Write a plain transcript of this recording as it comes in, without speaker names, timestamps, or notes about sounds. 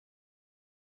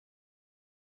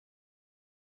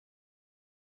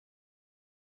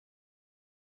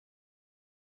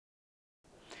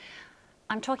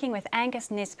I'm talking with Angus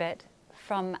Nisbet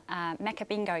from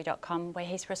mechabingo.com, where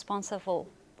he's responsible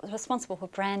for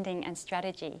branding and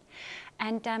strategy.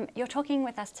 And you're talking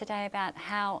with us today about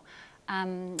how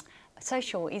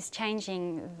social is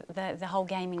changing the whole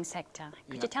gaming sector.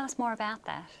 Could you tell us more about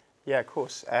that? Yeah, of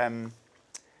course.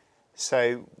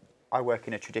 So I work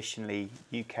in a traditionally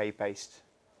UK-based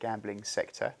gambling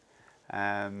sector,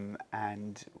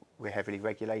 and we're heavily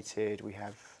regulated. We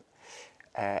have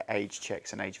age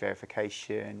checks and age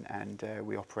verification, and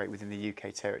we operate within the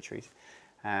UK territories.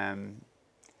 The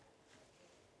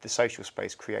social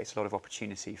space creates a lot of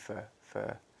opportunity for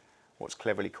what's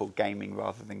cleverly called gaming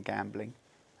rather than gambling,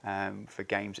 for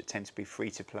games that tend to be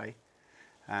free to play,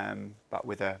 but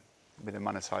with a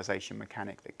monetization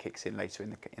mechanic that kicks in later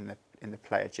in the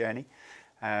player journey.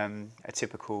 A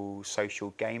typical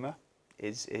social gamer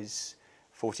is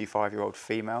 45-year-old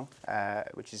female,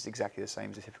 which is exactly the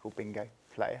same as a typical bingo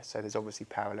player. So there's obviously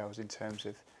parallels in terms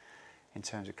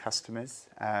of customers.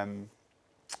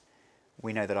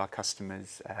 We know that our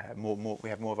customers we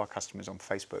have more of our customers on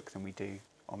Facebook than we do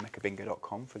on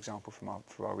mechabingo.com, for example,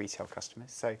 for our retail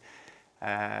customers. So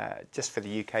just for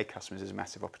the UK customers, there's a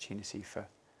massive opportunity for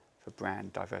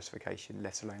brand diversification,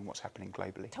 let alone what's happening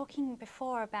globally. Talking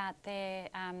before about the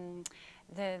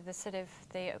sort of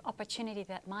the opportunity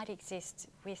that might exist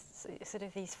with sort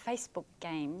of these Facebook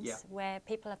games where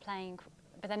people are playing,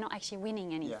 but they're not actually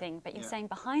winning anything. But you're saying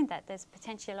behind that, there's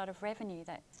potentially a lot of revenue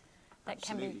that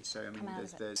can be come out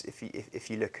of it. If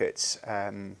you look at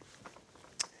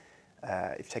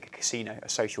if you take a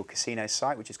social casino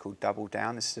site, which is called Double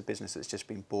Down, this is a business that's just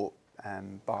been bought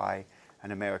by an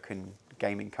American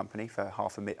gaming company for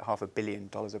 $500 million,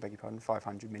 I beg your pardon,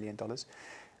 $500 million.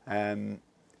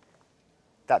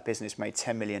 That business made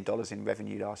 $10 million in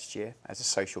revenue last year as a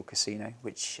social casino,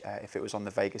 which if it was on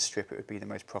the Vegas Strip, it would be the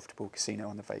most profitable casino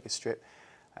on the Vegas Strip.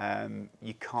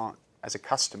 You can't, as a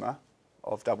customer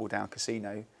of Double Down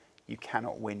Casino, you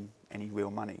cannot win any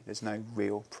real money. There's no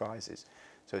real prizes.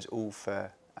 So it's all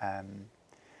for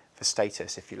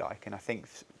status, if you like. And I think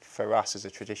for us as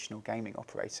a traditional gaming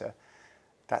operator,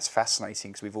 that's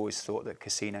fascinating, because we've always thought that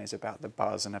casinos are about the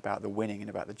buzz and about the winning and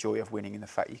about the joy of winning, and the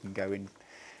fact you can go in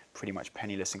pretty much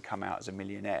penniless and come out as a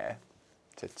millionaire.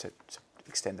 To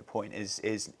extend the point,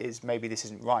 is maybe this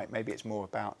isn't right. Maybe it's more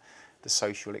about the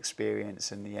social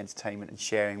experience and the entertainment and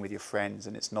sharing with your friends,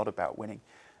 and it's not about winning.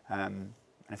 And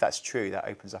if that's true, that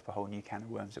opens up a whole new can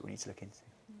of worms that we need to look into.